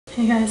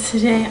Hey guys,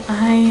 today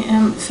I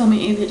am filming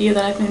a video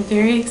that I've been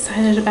very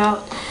excited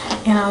about,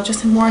 and I'll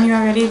just warn you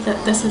already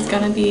that this is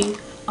going to be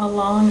a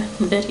long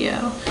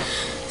video.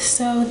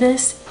 So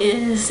this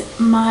is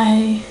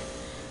my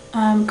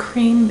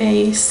cream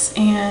base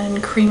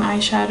and cream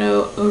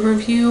eyeshadow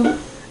overview,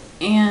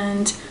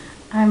 and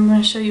I'm going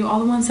to show you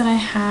all the ones that I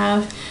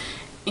have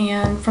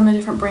and from the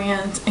different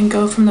brands and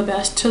go from the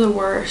best to the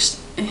worst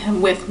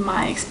with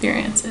my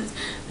experiences.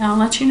 Now I'll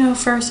let you know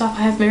first off,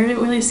 I have very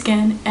oily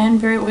skin and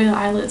very oily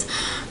eyelids,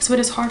 so it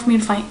is hard for me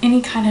to find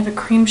any kind of a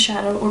cream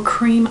shadow or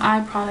cream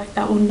eye product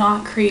that will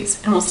not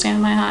crease and will stay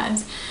on my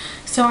eyes.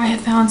 So I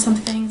have found some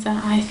things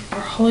that are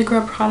holy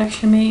grail products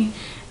for me,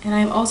 and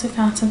I've also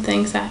found some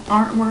things that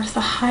aren't worth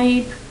the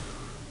hype,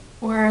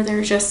 or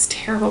they're just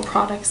terrible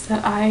products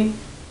that I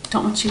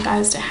don't want you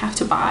guys to have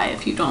to buy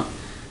if you don't.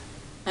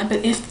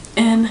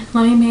 And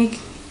let me make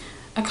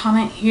a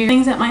comment here.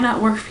 Things that might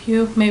not work for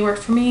you may work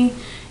for me,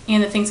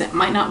 and the things that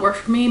might not work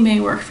for me may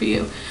work for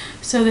you.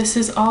 So this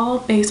is all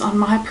based on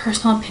my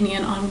personal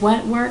opinion on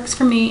what works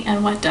for me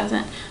and what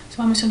doesn't.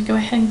 So I'm just going to go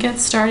ahead and get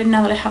started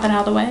now that I have it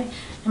out of the way.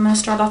 I'm going to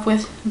start off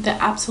with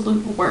the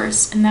absolute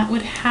worst, and that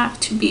would have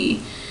to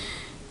be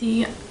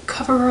the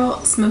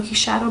CoverGirl Smoky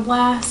Shadow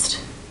Blast.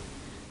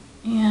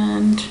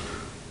 And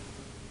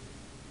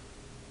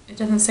it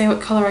doesn't say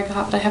what color I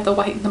got, but I have the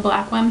white and the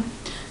black one.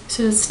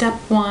 So step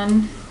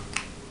one,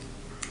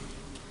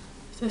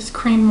 this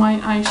cream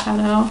white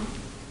eyeshadow,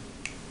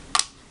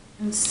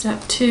 and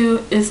step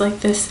two is like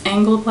this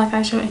angled black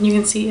eyeshadow, and you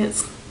can see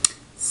it's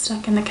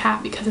stuck in the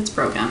cap because it's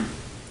broken.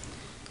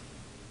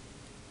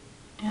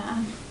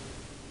 And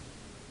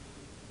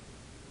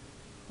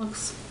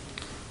looks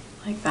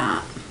like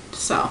that.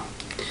 So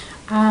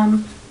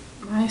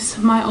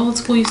my old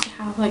school used to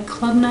have like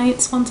club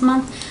nights once a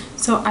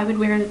month, so I would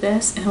wear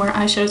this and wear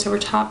eyeshadows over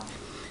top,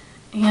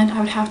 and I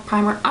would have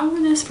primer. I wore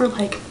this for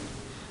like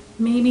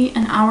maybe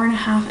an hour and a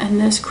half,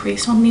 and this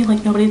creased on me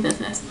like nobody's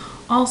business.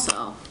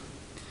 Also,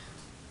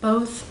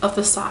 both of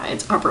the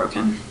sides are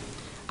broken.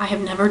 I have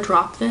never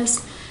dropped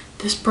this.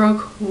 This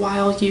broke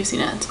while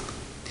using it.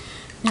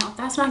 Now, if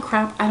that's not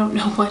crap, I don't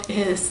know what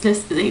is.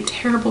 This is a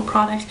terrible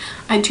product.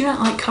 I do not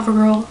like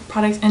CoverGirl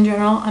products in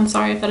general. I'm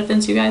sorry if that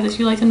offends you guys. If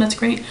you like them, that's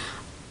great.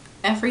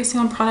 Every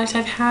single product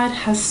I've had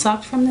has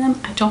sucked from them.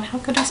 I don't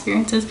have good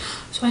experiences,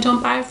 so I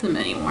don't buy from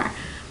them anymore.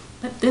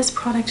 But this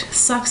product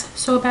sucks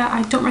so bad.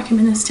 I don't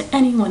recommend this to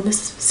anyone.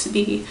 This is supposed to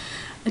be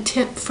a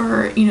tip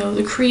for, you know,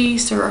 the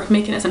crease or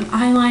make it as an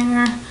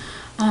eyeliner.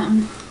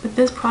 But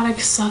this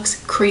product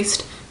sucks.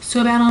 Creased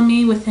so bad on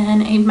me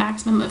within a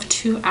maximum of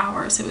 2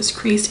 hours. It was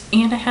creased,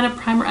 and I had a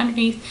primer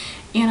underneath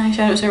and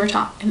eyeshadows over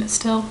top, and it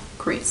still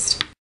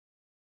creased.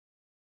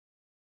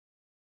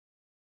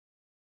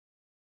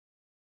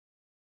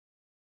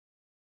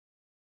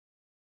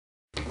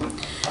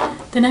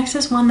 The next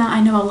is one that I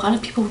know a lot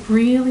of people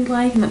really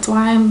like, and that's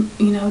why I'm,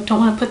 don't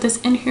want to put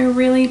this in here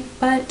really,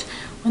 but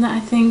one that I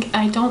think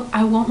I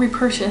won't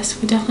repurchase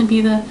would definitely be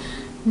the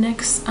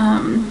NYX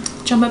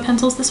Jumbo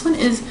Pencils. This one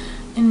is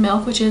in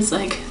milk, which is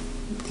like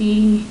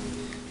the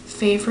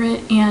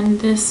favorite, and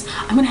this,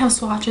 I'm going to have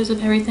swatches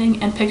of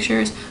everything and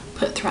pictures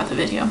put throughout the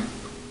video.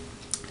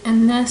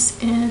 And this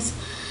is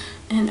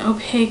an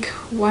opaque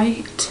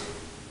white,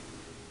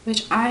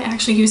 which I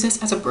actually use this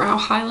as a brow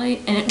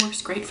highlight, and it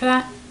works great for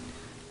that.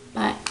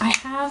 But I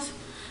have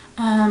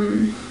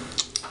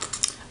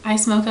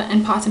Iced Mocha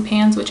and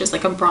Pots&Pans, which is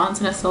like a bronze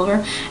and a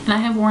silver, and I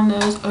have worn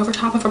those over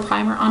top of a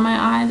primer on my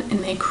eyes,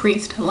 and they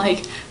creased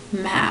like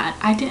mad.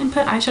 I didn't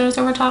put eyeshadows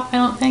over top, I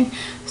don't think,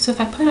 so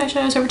if I put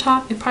eyeshadows over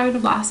top, it probably would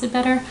have lasted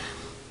better.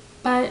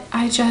 But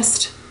I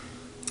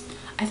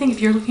think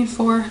if you're looking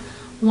for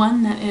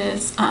one that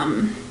is,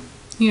 a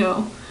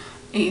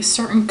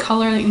certain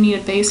color that you need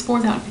a base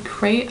for, that would be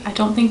great. I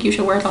don't think you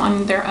should wear them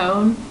on their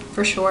own,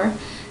 for sure.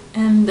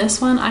 And this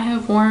one I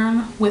have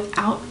worn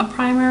without a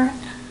primer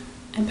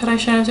and put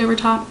eyeshadows over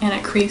top, and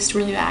it creased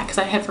really bad because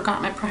I had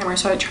forgotten my primer,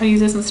 so I tried to use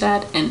this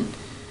instead. And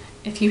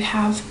if your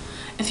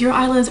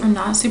eyelids are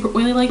not super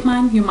oily like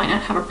mine, you might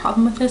not have a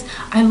problem with this.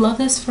 I love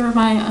this for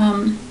my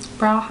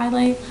brow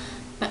highlight,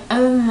 but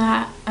other than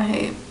that,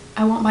 I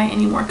won't buy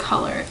any more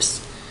colors.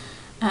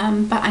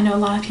 But I know a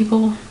lot of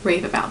people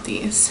rave about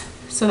these,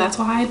 so that's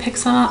why I picked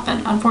some up,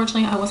 and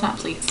unfortunately I was not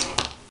pleased.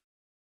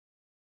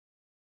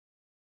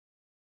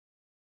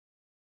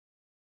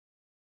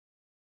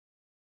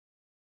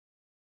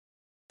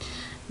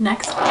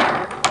 Next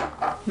are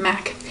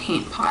MAC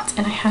paint pots,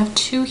 and I have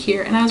two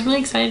here, and I was really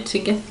excited to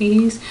get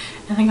these,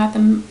 and I got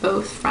them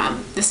both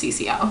from the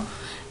CCO.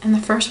 And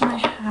the first one I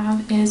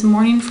have is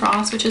Morning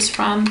Frost, which is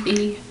from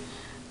the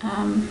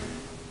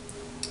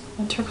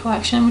winter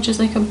collection, which is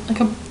like a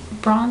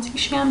bronzy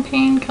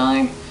champagne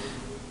color.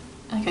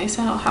 Like I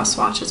said, I'll have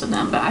swatches of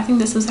them, but I think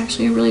this is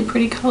actually a really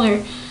pretty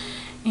color,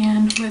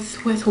 and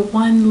with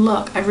one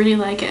look I really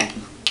like it.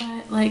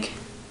 But like,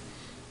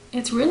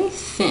 it's really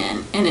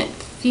thin and it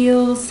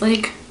feels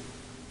like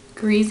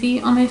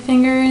greasy on my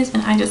fingers,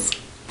 and I just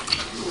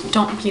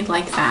don't really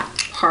like that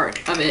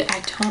part of it.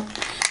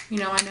 You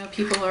know, I know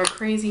people are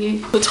crazy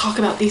to talk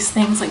about these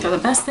things like they're the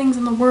best things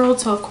in the world.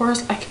 So of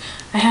course I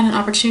had an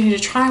opportunity to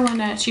try one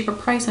at a cheaper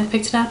price and I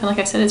picked it up, and like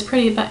I said, it's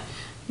pretty, but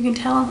you can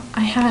tell I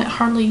haven't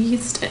hardly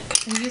used it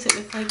because I use it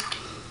with like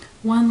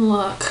one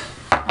look.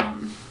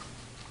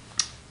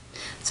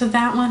 So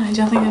that one I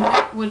definitely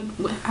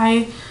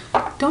I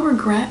don't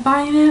regret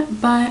buying it,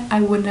 but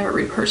I would never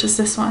repurchase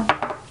this one.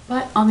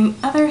 But on the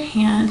other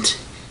hand,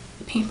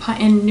 the paint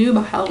pot in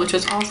Nubile, which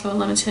was also a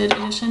limited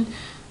edition,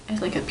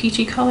 is like a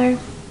peachy color,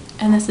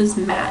 and this is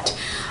matte.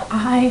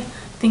 I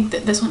think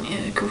that this one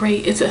is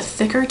great. It's a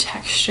thicker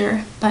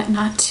texture, but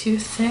not too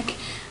thick.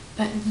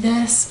 But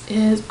this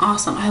is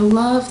awesome. I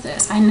love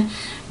this.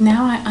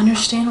 Now I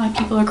understand why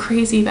people are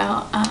crazy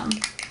about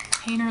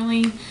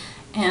Painterly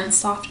and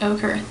soft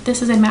ochre.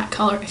 This is a matte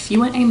color. If you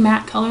want a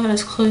matte color that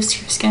is close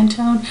to your skin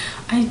tone,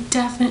 I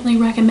definitely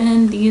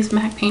recommend these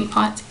MAC paint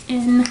pots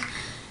in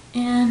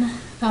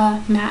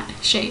the matte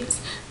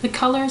shades. The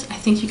colors, I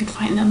think you can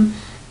find them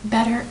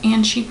better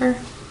and cheaper,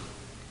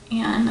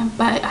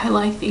 but I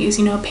like these.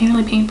 You know,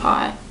 Painterly paint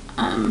pot,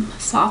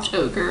 soft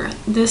ochre.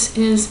 This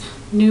is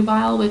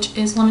Nubile, which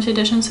is limited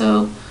edition,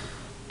 so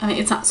I mean,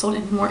 it's not sold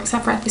anymore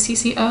except for at the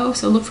CCO,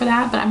 so look for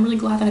that. But I'm really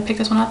glad that I picked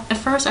this one up. At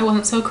first I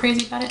wasn't so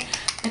crazy about it,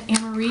 and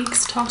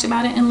NYX talked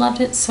about it and loved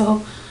it,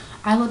 so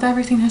I love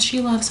everything that she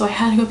loves, so I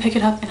had to go pick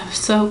it up, and I'm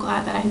so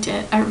glad that I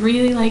did. I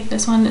really like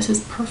this one. This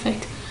is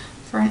perfect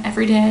for an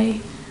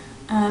everyday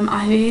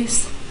eye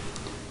base,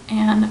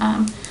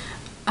 and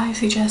I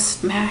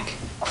suggest MAC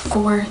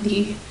for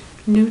the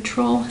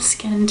neutral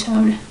skin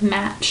tone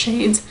matte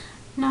shades,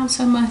 not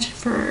so much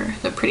for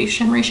the pretty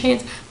shimmery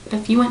shades. But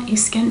if you want a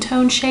skin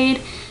tone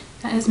shade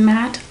that is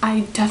matte,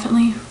 I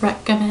definitely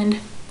recommend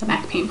the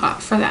MAC paint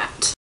pot for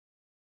that.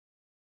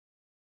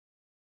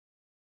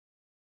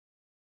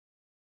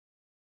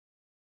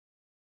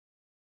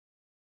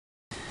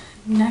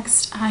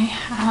 Next, I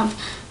have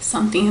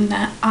something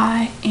that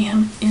I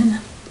am in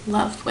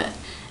love with,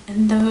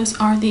 and those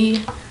are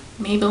the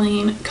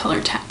Maybelline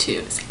color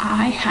tattoos.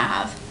 I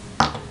have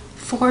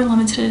 4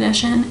 limited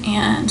edition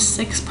and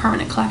 6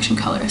 permanent collection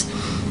colors,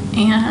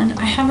 and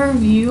I have a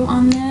review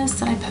on this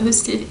that I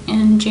posted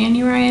in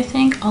January, I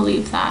think. I'll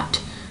leave that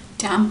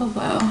down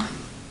below.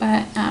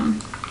 But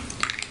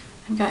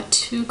I've got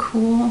 2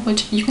 cool,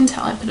 which you can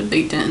tell I put a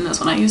big dent in this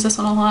one. I use this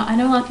one a lot. I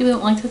know a lot of people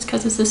don't like this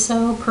because this is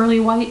so pearly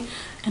white,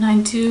 and I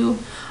do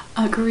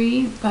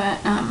agree, but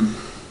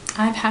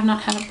I have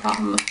not had a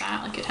problem with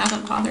that. Like, it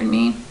hasn't bothered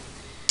me.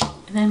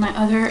 And then my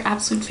other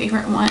absolute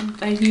favorite one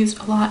that I used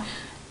a lot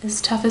is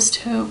Toughest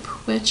Taupe,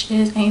 which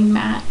is a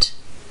matte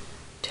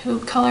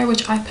taupe color,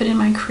 which I put in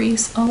my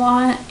crease a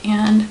lot,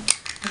 and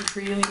I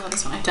really love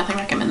this one. I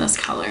definitely recommend this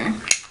color.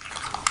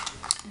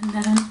 And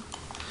then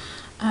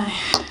I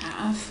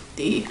have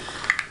the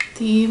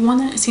one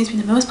that seems to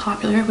be the most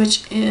popular,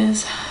 which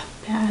is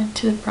Bad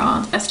to the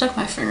Bronze. I stuck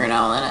my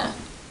fingernail in it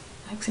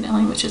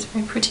accidentally, which is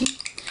very pretty.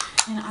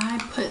 And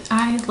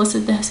I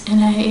listed this in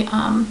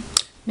a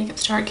makeup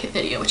starter kit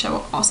video, which I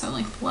will also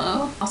link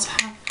below. I also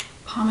have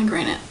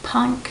Pomegranate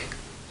Punk,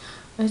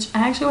 which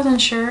I actually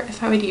wasn't sure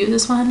if I would use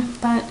this one,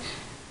 but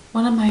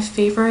one of my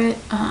favorite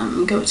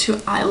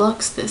go-to eye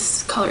looks,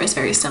 this color is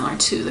very similar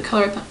to the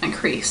color I put in my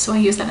crease, so I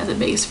use that as a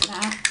base for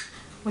that,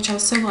 which I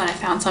was so glad I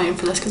found something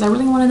for this because I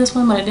really wanted this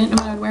one, but I didn't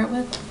know what I'd wear it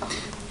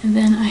with. And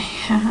then I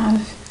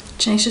have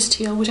Tenacious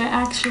Teal, which I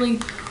actually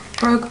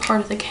broke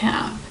part of the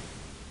cap.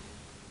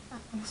 That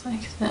looks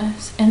like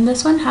this. And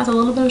this one has a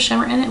little bit of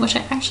shimmer in it, which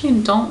I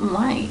actually don't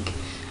like.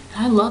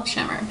 And I love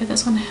shimmer, but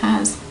this one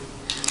has,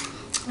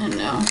 I don't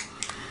know,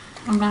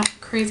 I'm not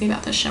crazy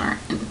about the shimmer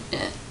in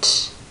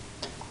it.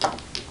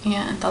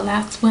 And the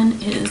last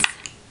one is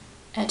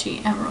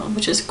Edgy Emerald,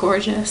 which is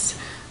gorgeous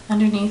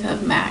underneath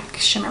of MAC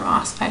Shimmer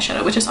Moss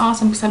eyeshadow, which is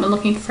awesome because I've been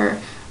looking for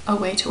a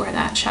way to wear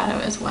that shadow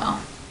as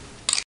well.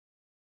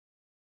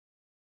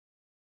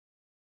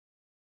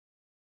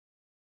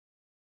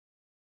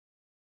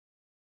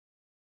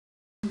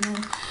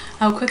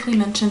 I'll quickly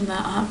mention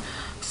the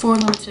 4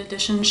 limited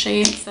edition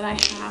shades that I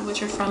have,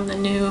 which are from the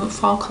new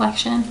fall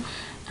collection.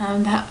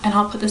 And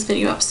I'll put this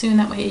video up soon,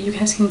 that way you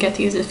guys can get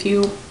these if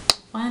you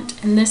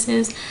want. And this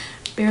is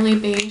Barely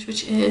Beige,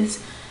 which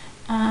is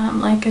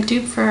like a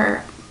dupe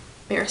for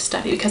Bare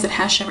Study because it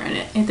has shimmer in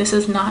it. And this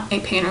is not a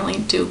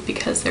Painterly dupe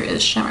because there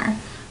is shimmer,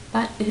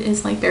 but it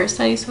is like Bare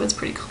Study, so it's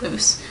pretty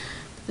close.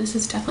 But this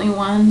is definitely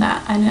one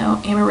that I know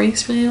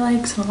NYX really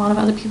likes, and a lot of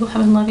other people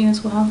have been loving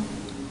as well.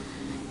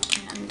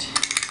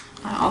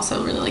 I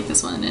also really like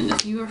this one, and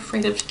if you're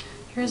afraid of,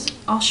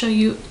 I'll show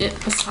you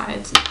it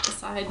beside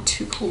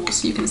Too Cool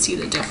so you can see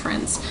the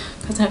difference,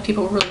 because I know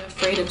people were really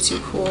afraid of Too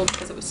Cool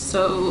because it was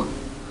so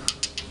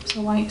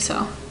white.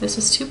 So this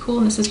is Too Cool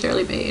and this is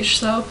Barely Beige.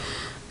 So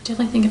I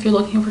definitely think if you're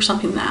looking for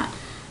something that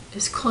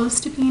is close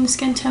to being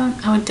skin tone,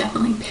 I would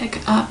definitely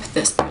pick up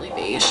this Barely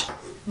Beige.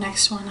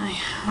 Next one I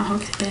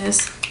have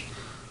is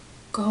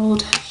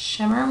Gold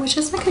Shimmer, which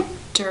is like a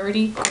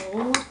dirty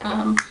gold.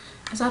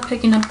 It's not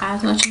picking up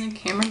as much in the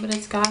camera, but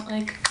it's got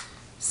like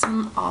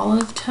some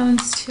olive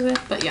tones to it.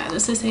 But yeah,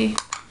 this is a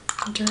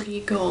dirty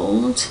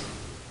gold.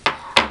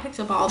 picked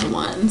up all the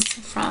ones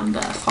from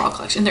the fall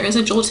collection. There is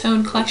a Jewel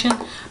Tone collection,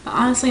 but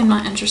honestly I'm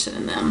not interested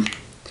in them.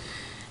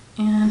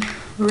 And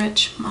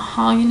Rich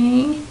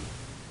Mahogany,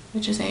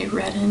 which is a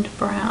red and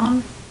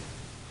brown.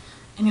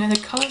 And you know,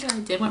 the colors that I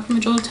did want from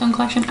the Jewel Tone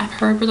collection, I've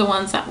heard were the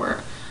ones that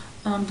were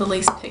the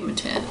least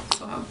pigmented,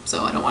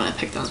 so I don't want to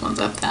pick those ones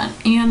up then.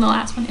 And the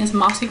last one is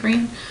Mossy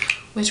Green,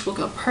 which will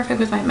go perfect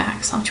with my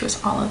MAC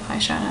Sumptuous Olive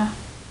eyeshadow.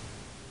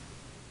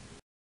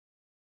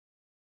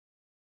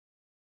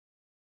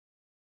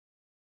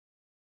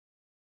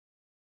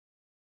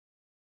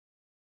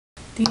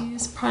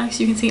 These products,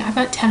 you can see I've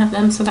got 10 of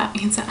them, so that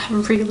means that I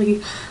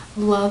really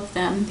love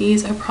them.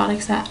 These are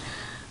products that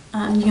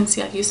you can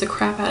see I've used the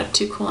crap out of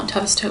Too Cool and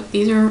Toughest Taupe.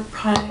 These are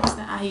products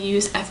that I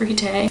use every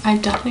day. I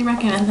definitely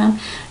recommend them.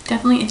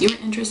 Definitely, if you're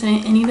interested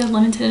in any of the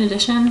limited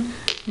edition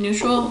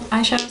neutral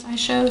eyeshadows I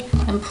showed,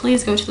 then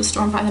please go to the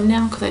store and buy them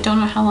now, because I don't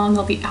know how long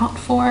they'll be out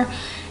for.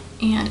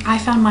 And I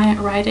found mine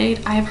at Rite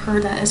Aid. I've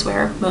heard that is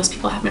where most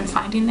people have been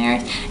finding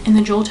theirs. And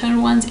the Jewel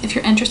Tone ones, if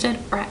you're interested,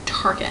 are at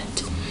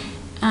Target.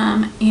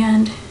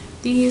 And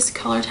these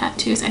color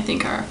tattoos, I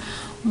think, are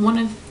one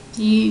of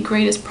the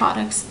greatest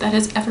products that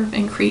has ever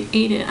been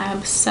created. I'm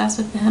obsessed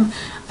with them.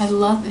 I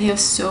love that they have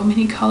so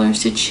many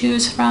colors to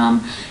choose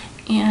from,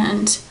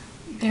 and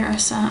there are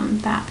some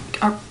that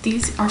are,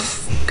 these are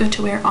good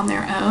to wear on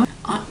their own.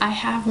 I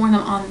have worn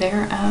them on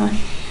their own,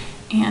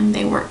 and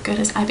they work good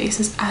as eye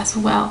bases as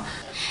well.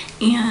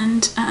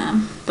 And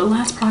the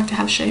last product I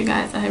have to show you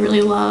guys that I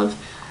really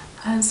love,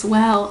 as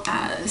well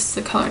as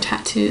the color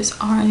tattoos,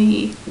 are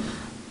the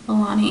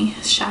Milani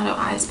Shadow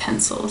Eyes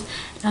pencils.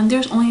 And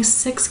there's only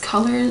 6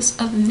 colors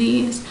of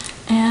these,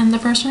 and the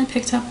first one I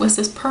picked up was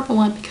this purple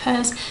one,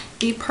 because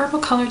the purple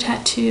color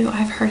tattoo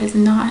I've heard is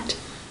not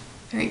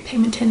very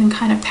pigmented and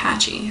kind of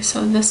patchy.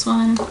 So this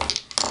one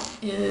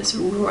is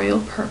royal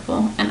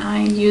purple, and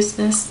I used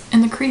this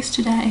in the crease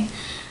today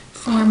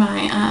for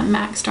my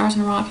MAC Stars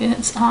and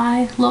Rockets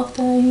eye look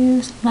that I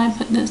use, and I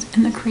put this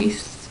in the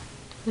crease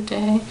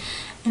today.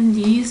 And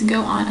these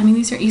go on, I mean,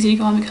 these are easy to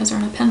go on because they're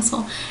on a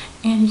pencil,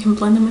 and you can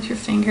blend them with your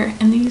finger,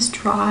 and these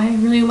dry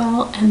really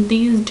well, and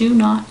these do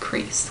not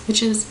crease,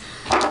 which is,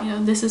 you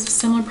know, this is a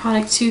similar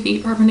product to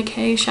the Urban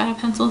Decay shadow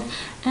pencils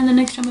and the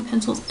NYX Jumbo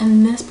pencils,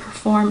 and this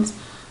performs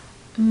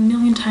a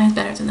million times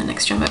better than the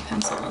NYX Jumbo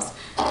pencils.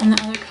 And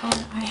the other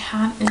color I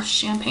have is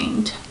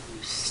Champagne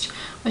Toast,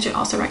 which I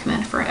also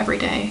recommend for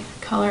everyday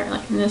color.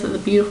 Like, this is a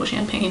beautiful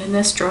champagne, and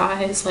this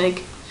dries,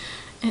 like,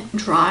 it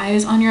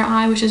dries on your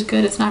eye, which is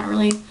good. It's not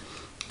really,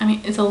 I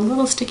mean, it's a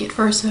little sticky at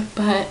first,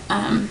 but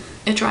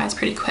it dries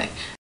pretty quick.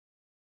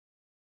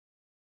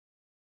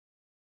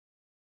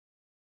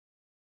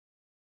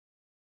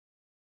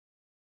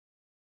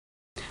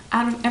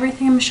 Out of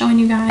everything I'm showing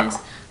you guys,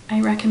 I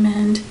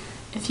recommend,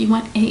 if you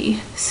want a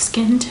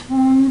skin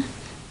tone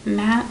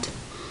matte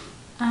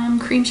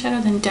cream shadow,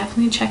 then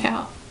definitely check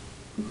out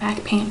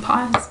MAC Paint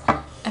Pots.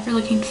 If you're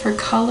looking for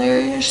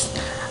colors,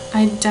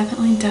 I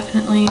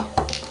definitely,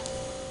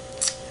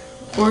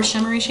 or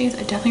shimmery shades,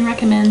 I definitely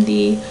recommend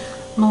the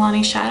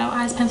Milani Shadow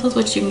Eyes pencils,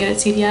 which you can get at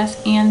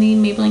CVS, and the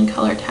Maybelline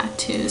Color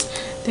Tattoos.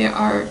 There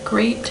are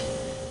great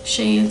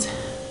shades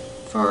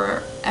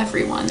for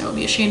everyone. There will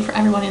be a shade for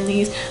everyone in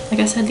these. Like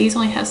I said, these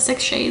only have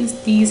 6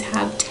 shades. These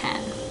have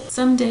 10.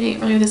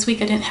 Someday earlier this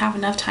week I didn't have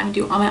enough time to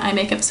do all my eye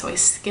makeup, so I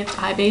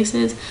skipped eye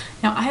bases.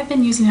 Now I have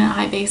been using an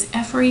eye base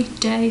every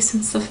day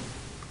since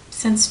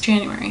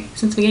January.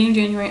 Since the beginning of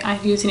January,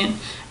 I'm using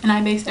an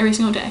eye base every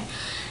single day.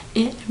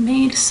 It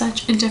made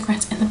such a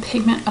difference in the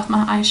pigment of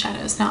my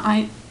eyeshadows.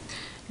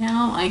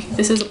 Now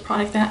this is a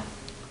product that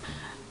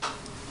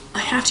I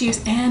have to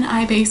use an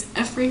eye base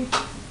every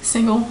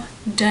single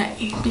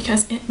day,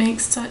 because it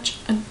makes such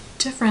a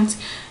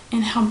difference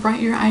in how bright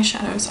your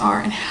eyeshadows are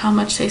and how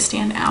much they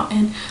stand out.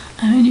 And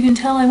you can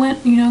tell I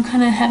went, you know,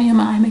 kind of heavy on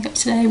my eye makeup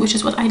today, which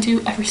is what I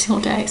do every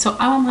single day. So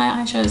I want my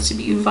eyeshadows to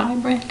be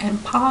vibrant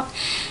and pop,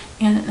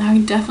 and I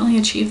definitely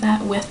achieve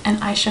that with an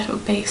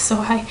eyeshadow base. So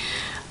I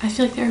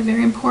feel like they're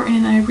very important,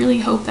 and I really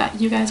hope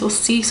that you guys will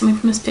see something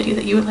from this video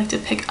that you would like to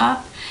pick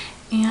up.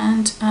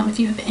 And if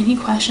you have any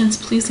questions,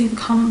 please leave a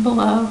comment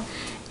below.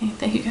 And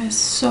thank you guys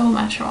so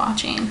much for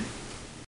watching.